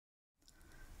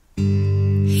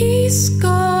He's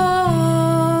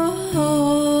gone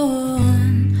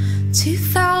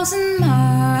 2,000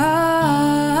 miles.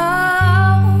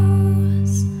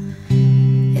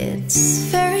 It's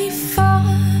very far.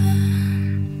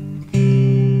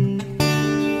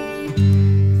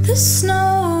 The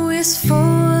snow is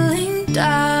falling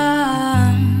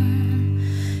down.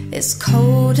 It's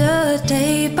colder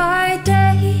day by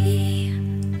day.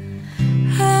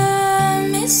 I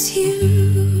miss you.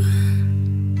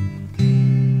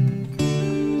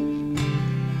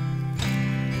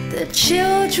 The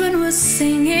children were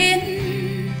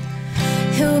singing,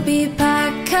 he'll be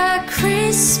back at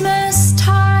Christmas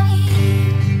time.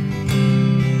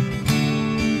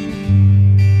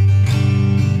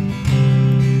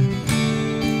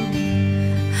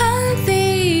 And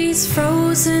these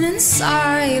frozen and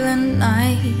silent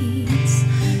nights,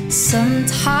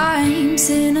 sometimes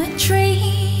in a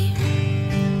dream,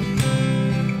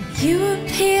 you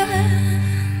appear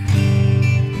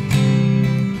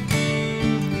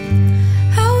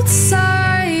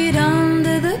outside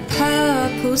under the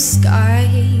purple sky,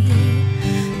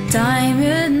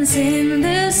 diamonds in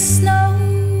the snow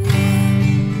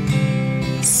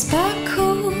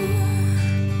sparkle.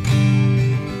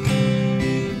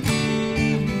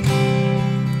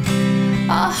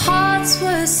 Our hearts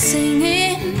were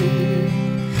singing,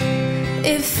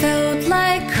 it felt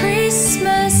like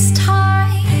Christmas time.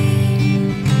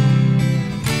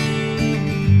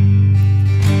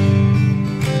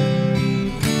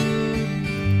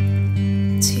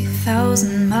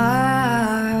 2,000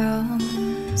 miles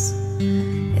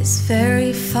is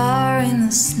very far in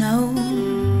the snow.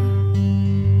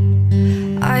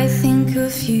 I think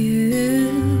of you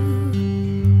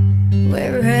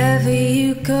wherever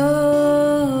you go.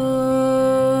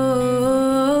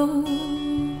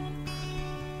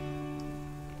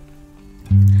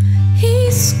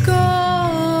 He's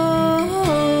gone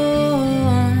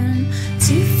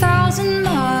 2,000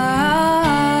 miles.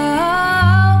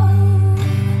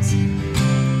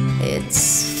 It's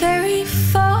very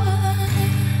far.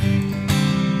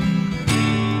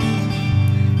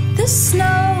 The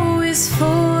snow is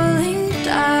falling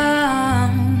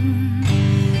down.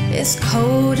 It's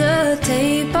colder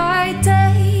day by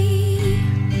day.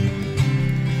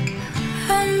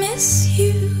 I miss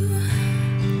you.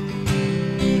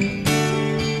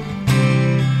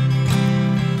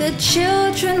 The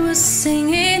children were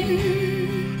singing,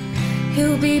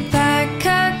 he'll be back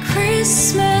at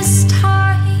Christmas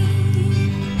time.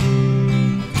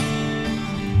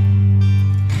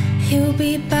 He'll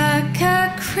be back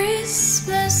at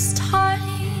Christmas time.